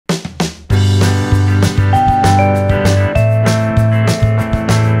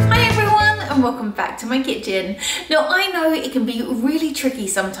kitchen. Now I know it can be really tricky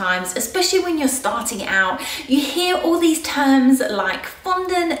sometimes, especially when you're starting out. You hear all these terms like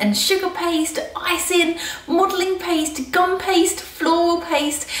fondant and sugar paste, icing, modelling paste, gum paste, floral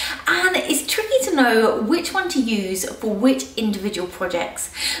paste, and it's tricky to know which one to use for which individual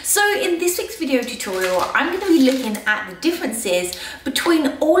projects. So in this week's video tutorial, I'm going to be looking at the differences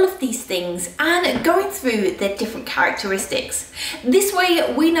between all of these things and going through their different characteristics. This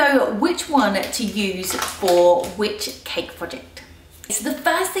way we know which one to use for which cake project. So the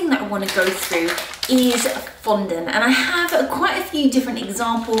first thing that I want to go through is fondant, and I have quite a few different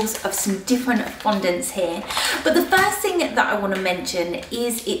examples of some different fondants here, but the first thing that I want to mention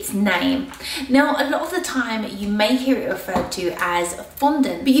is its name. Now a lot of the time you may hear it referred to as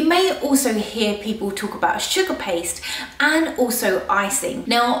fondant, but you may also hear people talk about sugar paste and also icing.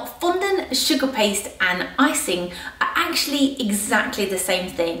 Now fondant, sugar paste and icing are actually exactly the same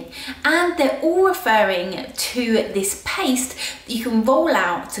thing, and they're all referring to this paste that you can roll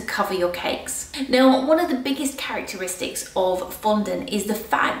out to cover your cakes. Now, one of the biggest characteristics of fondant is the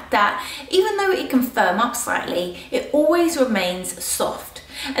fact that even though it can firm up slightly, it always remains soft,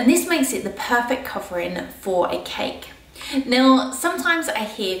 and this makes it the perfect covering for a cake. Now, sometimes I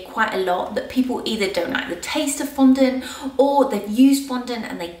hear quite a lot that people either don't like the taste of fondant, or they've used fondant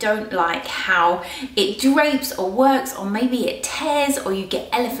and they don't like how it drapes or works, or maybe it tears or you get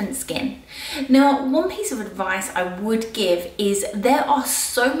elephant skin. Now, one piece of advice I would give is there are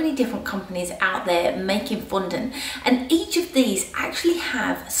so many different companies out there making fondant, and each of these actually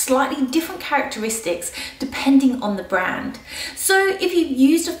have slightly different characteristics depending on the brand. So if you've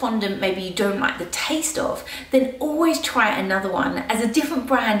used a fondant maybe you don't like the taste of, then always try another one, as a different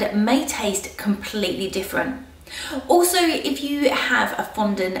brand may taste completely different. Also, if you have a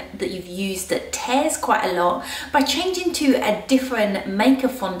fondant that you've used that tears quite a lot, by changing to a different maker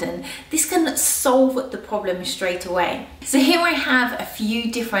fondant, this can solve the problem straight away. So here I have a few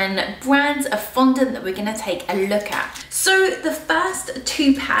different brands of fondant that we're going to take a look at. So the first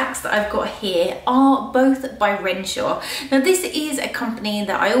two packs that I've got here are both by Renshaw. Now this is a company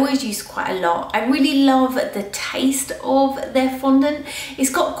that I always use quite a lot. I really love the taste of their fondant. It's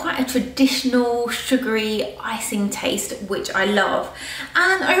got quite a traditional sugary icing taste, which I love,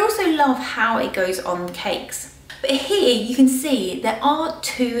 and I also love how it goes on cakes. But here you can see there are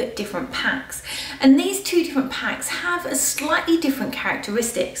two different packs, and these two different packs have a slightly different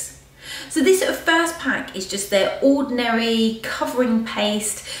characteristics. So this first pack is just their ordinary covering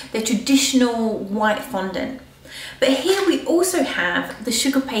paste, their traditional white fondant. But here we also have the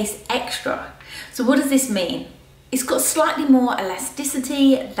sugar paste extra. So what does this mean? It's got slightly more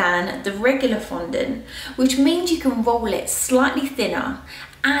elasticity than the regular fondant, which means you can roll it slightly thinner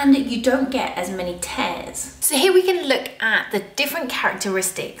and you don't get as many tears. So here we can look at the different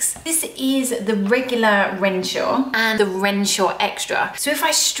characteristics. This is the regular Renshaw and the Renshaw Extra. So if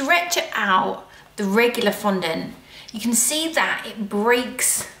I stretch out the regular fondant, you can see that it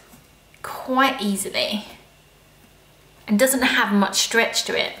breaks quite easily and doesn't have much stretch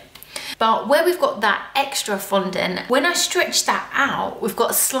to it. But where we've got that extra fondant, when I stretch that out, we've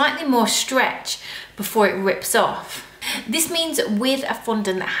got slightly more stretch before it rips off. This means with a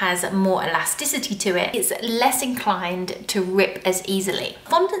fondant that has more elasticity to it, it's less inclined to rip as easily.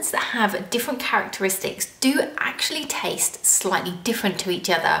 Fondants that have different characteristics do actually taste slightly different to each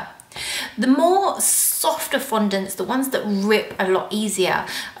other. The more softer fondants, the ones that rip a lot easier,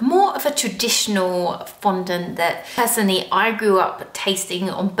 are more of a traditional fondant that personally I grew up tasting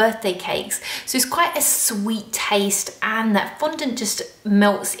on birthday cakes. So it's quite a sweet taste, and that fondant just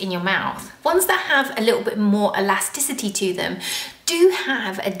melts in your mouth. Ones that have a little bit more elasticity to them do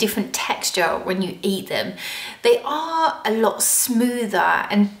have a different texture when you eat them. They are a lot smoother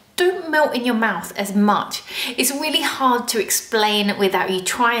and don't melt in your mouth as much. It's really hard to explain without you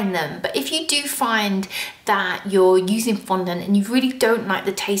trying them, but if you do find that you're using fondant and you really don't like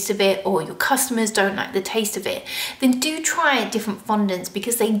the taste of it, or your customers don't like the taste of it, then do try different fondants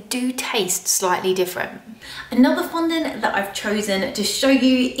because they do taste slightly different. Another fondant that I've chosen to show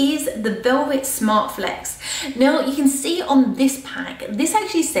you is the Velvet Smart Flex. Now you can see on this pack, this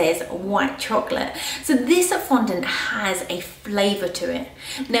actually says white chocolate. So this fondant has a flavour to it.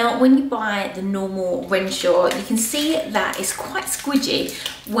 Now when you buy the normal Renshaw, you can see that it's quite squidgy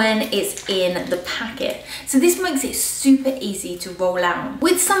when it's in the packet. So this makes it super easy to roll out.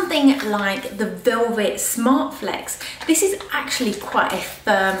 With something like the Velvet Smart Flex, this is actually quite a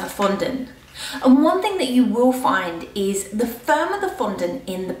firm fondant. And one thing that you will find is the firmer the fondant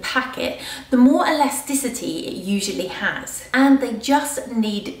in the packet, the more elasticity it usually has. And they just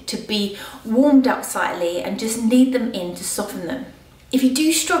need to be warmed up slightly and just knead them in to soften them. If you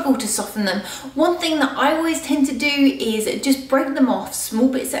do struggle to soften them, one thing that I always tend to do is just break them off small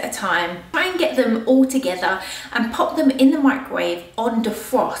bits at a time, try and get them all together and pop them in the microwave on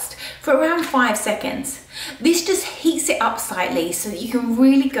defrost for around 5 seconds. This just heats it up slightly so that you can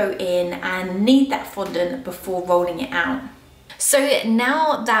really go in and knead that fondant before rolling it out. So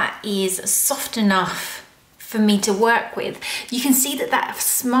now that is soft enough for me to work with, you can see that that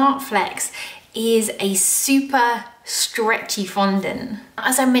Smart Flex is a super stretchy fondant.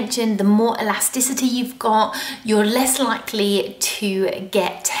 As I mentioned, the more elasticity you've got, you're less likely to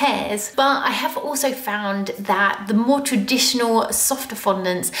get tears. But I have also found that the more traditional, softer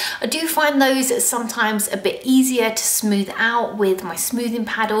fondants, I do find those sometimes a bit easier to smooth out with my smoothing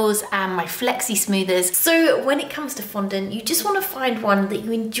paddles and my flexi smoothers. So when it comes to fondant, you just want to find one that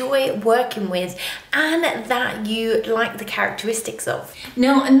you enjoy working with and that you like the characteristics of.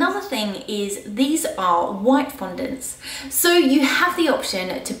 Now, another thing is these are white fondants. So you have the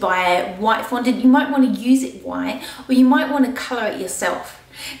option to buy white fondant. You might want to use it white, or you might want to colour it yourself.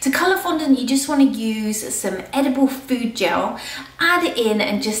 To colour fondant, you just want to use some edible food gel, add it in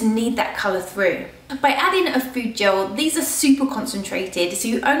and just knead that colour through. By adding a food gel, these are super concentrated, so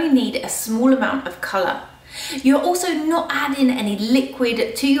you only need a small amount of colour. You're also not adding any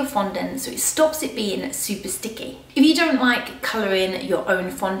liquid to your fondant, so it stops it being super sticky. If you don't like colouring your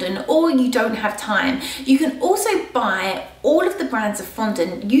own fondant or you don't have time, you can also buy all of the brands of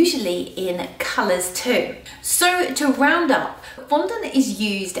fondant, usually in colours too. So to round up, fondant is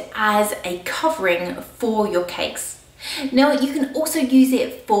used as a covering for your cakes. Now you can also use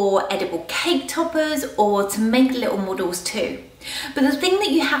it for edible cake toppers or to make little models too. But the thing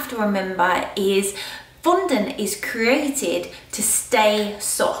that you have to remember is fondant is created to stay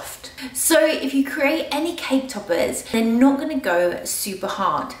soft. So if you create any cake toppers, they're not going to go super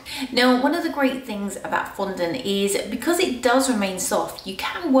hard. Now, one of the great things about fondant is because it does remain soft, you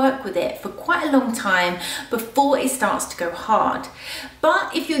can work with it for quite a long time before it starts to go hard.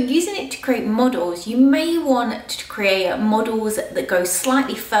 But if you're using it to create models, you may want to create models that go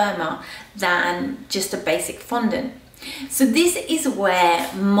slightly firmer than just a basic fondant. So this is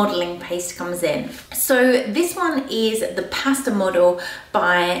where modelling paste comes in. So this one is the pasta model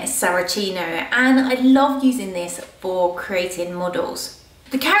by Saracino, and I love using this for creating models.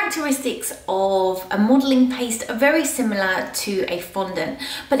 The characteristics of a modelling paste are very similar to a fondant,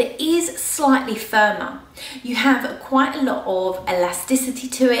 but it is slightly firmer. You have quite a lot of elasticity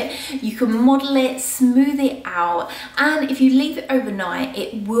to it. You can model it, smooth it out, and if you leave it overnight,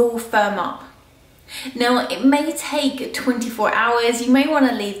 it will firm up. Now, it may take 24 hours, you may want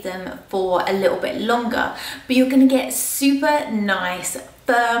to leave them for a little bit longer, but you're going to get super nice,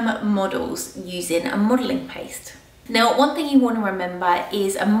 firm models using a modelling paste. Now, one thing you want to remember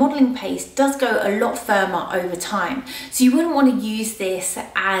is a modelling paste does go a lot firmer over time, so you wouldn't want to use this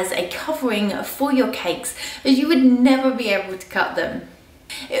as a covering for your cakes, as you would never be able to cut them.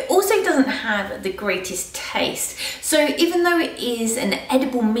 It also doesn't have the greatest taste, so even though it is an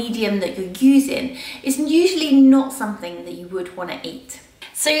edible medium that you're using, it's usually not something that you would want to eat.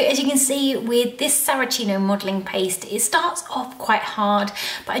 So as you can see with this Saracino modelling paste, it starts off quite hard,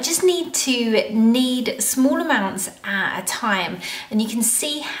 but I just need to knead small amounts at a time, and you can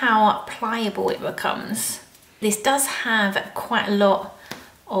see how pliable it becomes. This does have quite a lot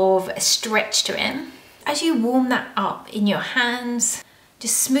of stretch to it. As you warm that up in your hands,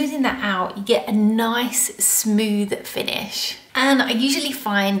 just smoothing that out, you get a nice smooth finish. And I usually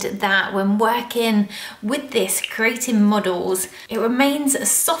find that when working with this, creating models, it remains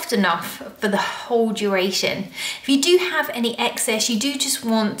soft enough for the whole duration. If you do have any excess, you do just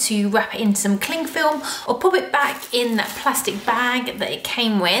want to wrap it in some cling film or pop it back in that plastic bag that it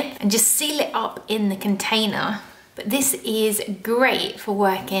came with and just seal it up in the container. But this is great for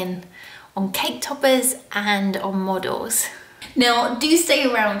working on cake toppers and on models. Now, do stay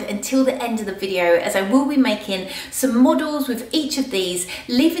around until the end of the video, as I will be making some models with each of these,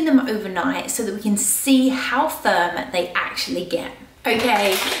 leaving them overnight so that we can see how firm they actually get.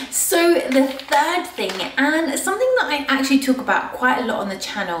 Okay, so the third thing, and something that I actually talk about quite a lot on the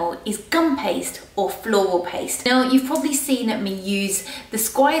channel, is gum paste or floral paste. Now, you've probably seen me use the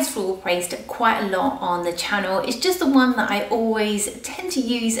Squire's floral paste quite a lot on the channel. It's just the one that I always tend to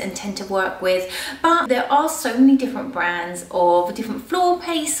use and tend to work with, but there are so many different brands of different floral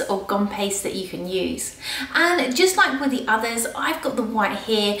paste or gum paste that you can use. And just like with the others, I've got the white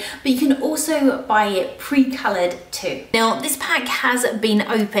here, but you can also buy it pre-colored too. Now, this pack has been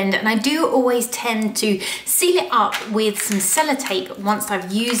opened, and I do always tend to seal it up with some sellotape once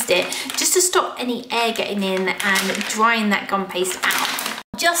I've used it, just to stop any air getting in and drying that gum paste out.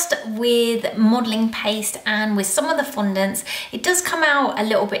 Just with modelling paste and with some of the fondants, it does come out a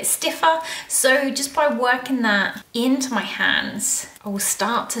little bit stiffer. So just by working that into my hands, I will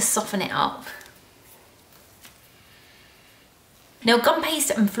start to soften it up. Now, gum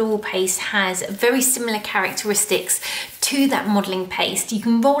paste and floral paste has very similar characteristics to that modelling paste. You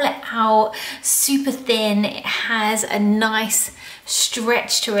can roll it out super thin, it has a nice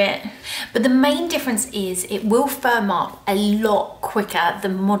stretch to it, but the main difference is it will firm up a lot quicker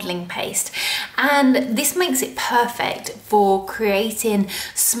than modelling paste, and this makes it perfect for creating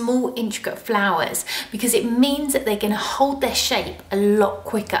small intricate flowers because it means that they're going to hold their shape a lot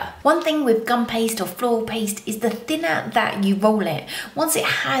quicker. One thing with gum paste or floral paste is the thinner that you roll it, once it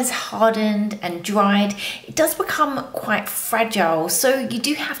has hardened and dried, it does become quite fragile, so you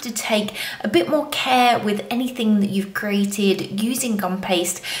do have to take a bit more care with anything that you've created using gum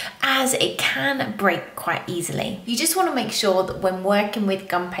paste, as it can break quite easily. You just want to make sure that when working with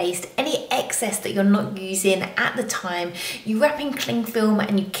gum paste, any excess that you're not using at the time, you wrap in cling film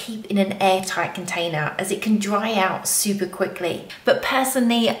and you keep in an airtight container, as it can dry out super quickly. But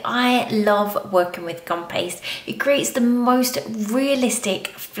personally, I love working with gum paste. It creates the most realistic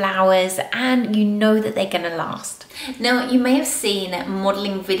flowers and you know that they're gonna last. Now, you may have seen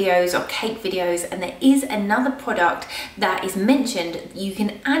modelling videos or cake videos, and there is another product that is mentioned that you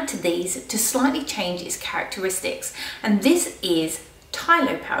can add to these to slightly change its characteristics, and this is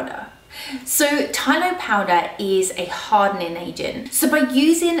Tylo powder. So Tylo powder is a hardening agent. So by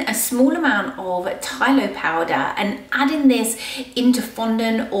using a small amount of Tylo powder and adding this into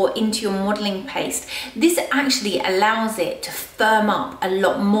fondant or into your modelling paste, this actually allows it to firm up a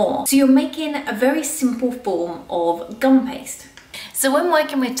lot more. So you're making a very simple form of gum paste. So when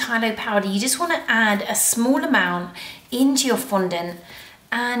working with Tylo powder, you just want to add a small amount into your fondant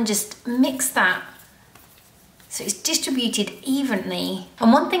and just mix that so it's distributed evenly.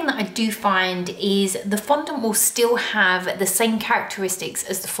 And one thing that I do find is the fondant will still have the same characteristics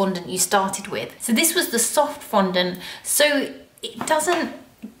as the fondant you started with. So this was the soft fondant, so it doesn't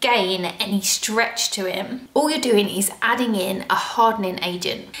gain any stretch to it. All you're doing is adding in a hardening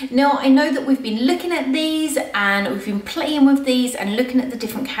agent. Now, I know that we've been looking at these and we've been playing with these and looking at the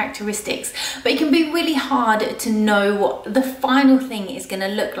different characteristics, but it can be really hard to know what the final thing is going to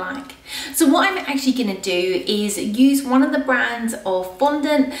look like. So what I'm actually going to do is use one of the brands of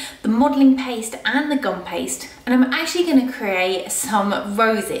fondant, the modelling paste and the gum paste, and I'm actually going to create some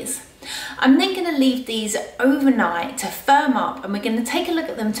roses. I'm then going to leave these overnight to firm up, and we're going to take a look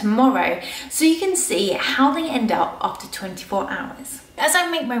at them tomorrow so you can see how they end up after 24 hours. As I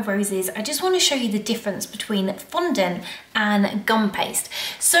make my roses, I just want to show you the difference between fondant and gum paste.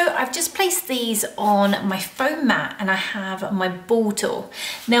 So I've just placed these on my foam mat and I have my ball tool.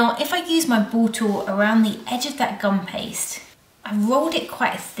 Now, if I use my ball tool around the edge of that gum paste, I've rolled it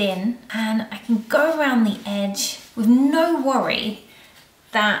quite thin and I can go around the edge with no worry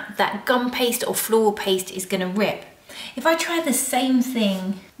that gum paste or floral paste is going to rip. If I try the same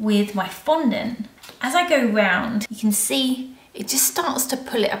thing with my fondant, as I go round, you can see it just starts to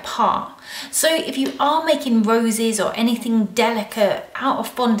pull it apart. So if you are making roses or anything delicate out of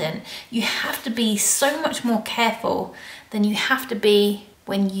fondant, you have to be so much more careful than you have to be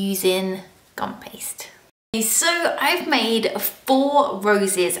when using gum paste. So I've made 4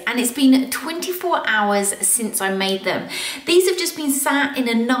 roses and it's been 24 hours since I made them. These have just been sat in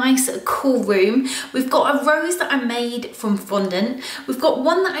a nice cool room. We've got a rose that I made from fondant. We've got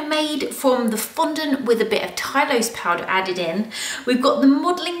one that I made from the fondant with a bit of Tylo's powder added in. We've got the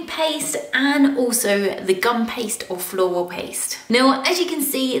modelling paste and also the gum paste or floral paste. Now, as you can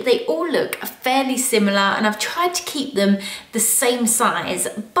see, they all look fairly similar and I've tried to keep them the same size,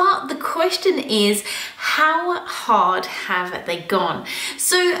 but the question is, how hard have they gone?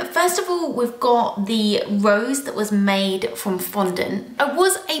 So first of all, we've got the rose that was made from fondant. I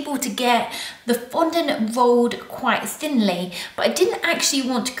was able to get the fondant rolled quite thinly, but I didn't actually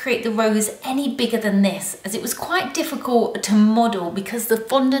want to create the rose any bigger than this, as it was quite difficult to model because the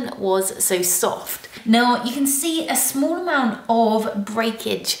fondant was so soft. Now you can see a small amount of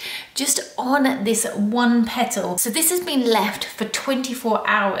breakage just on this one petal. So this has been left for 24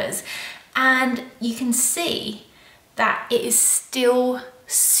 hours. And you can see that it is still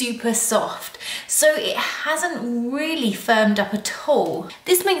super soft. So it hasn't really firmed up at all.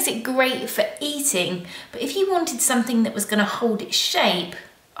 This makes it great for eating, but if you wanted something that was going to hold its shape,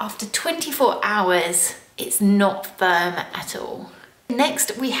 after 24 hours, it's not firm at all.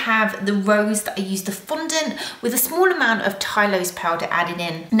 Next, we have the rose that I used the fondant with a small amount of Tylo's powder added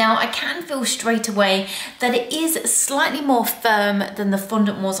in. Now, I can feel straight away that it is slightly more firm than the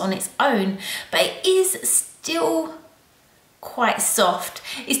fondant was on its own, but it is still quite soft.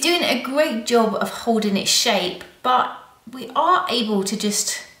 It's doing a great job of holding its shape, but we are able to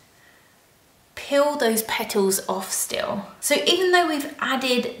just peel those petals off still. So even though we've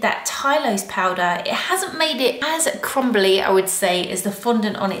added that Tylo's powder, it hasn't made it as crumbly, I would say, as the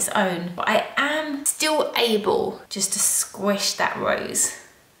fondant on its own, but I am still able just to squish that rose.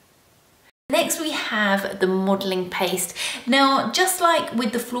 Next we have the modelling paste. Now, just like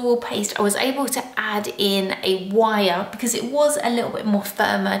with the floral paste, I was able to add in a wire because it was a little bit more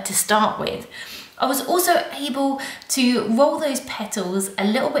firmer to start with. I was also able to roll those petals a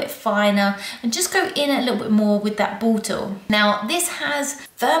little bit finer and just go in a little bit more with that ball tool. Now, this has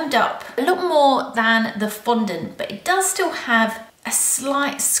firmed up a lot more than the fondant, but it does still have a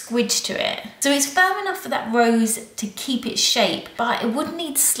slight squidge to it. So it's firm enough for that rose to keep its shape, but it would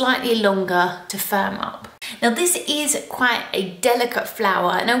need slightly longer to firm up. Now this is quite a delicate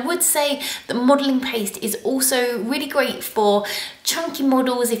flower, and I would say the modelling paste is also really great for chunky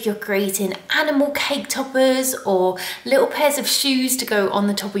models if you're creating animal cake toppers or little pairs of shoes to go on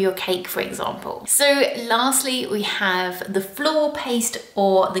the top of your cake, for example. So lastly, we have the floral paste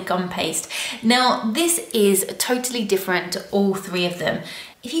or the gum paste. Now this is totally different to all three of them.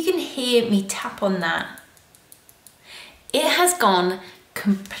 If you can hear me tap on that, it has gone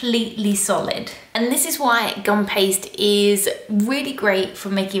completely solid. And this is why gum paste is really great for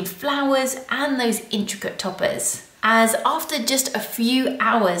making flowers and those intricate toppers, as after just a few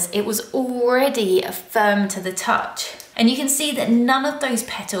hours it was already firm to the touch. And you can see that none of those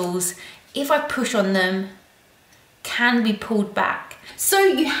petals, if I push on them, can be pulled back. So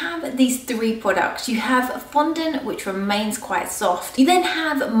you have these three products. You have fondant, which remains quite soft. You then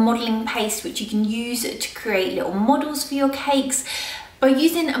have modelling paste, which you can use to create little models for your cakes. By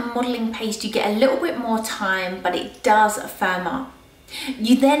using a modelling paste, you get a little bit more time, but it does firm up.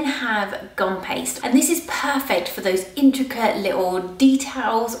 You then have gum paste, and this is perfect for those intricate little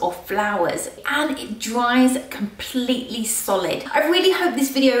details or flowers, and it dries completely solid. I really hope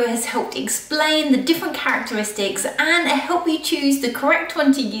this video has helped explain the different characteristics and help you choose the correct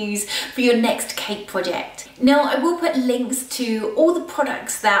one to use for your next cake project. Now, I will put links to all the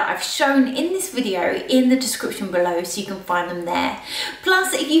products that I've shown in this video in the description below, so you can find them there.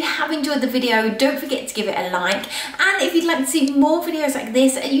 Plus, if you have enjoyed the video, don't forget to give it a like, and if you'd like to see more videos like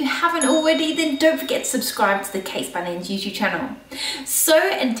this and you haven't already, then don't forget to subscribe to the Cakes by Nains YouTube channel. So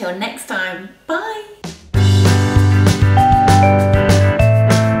until next time, bye!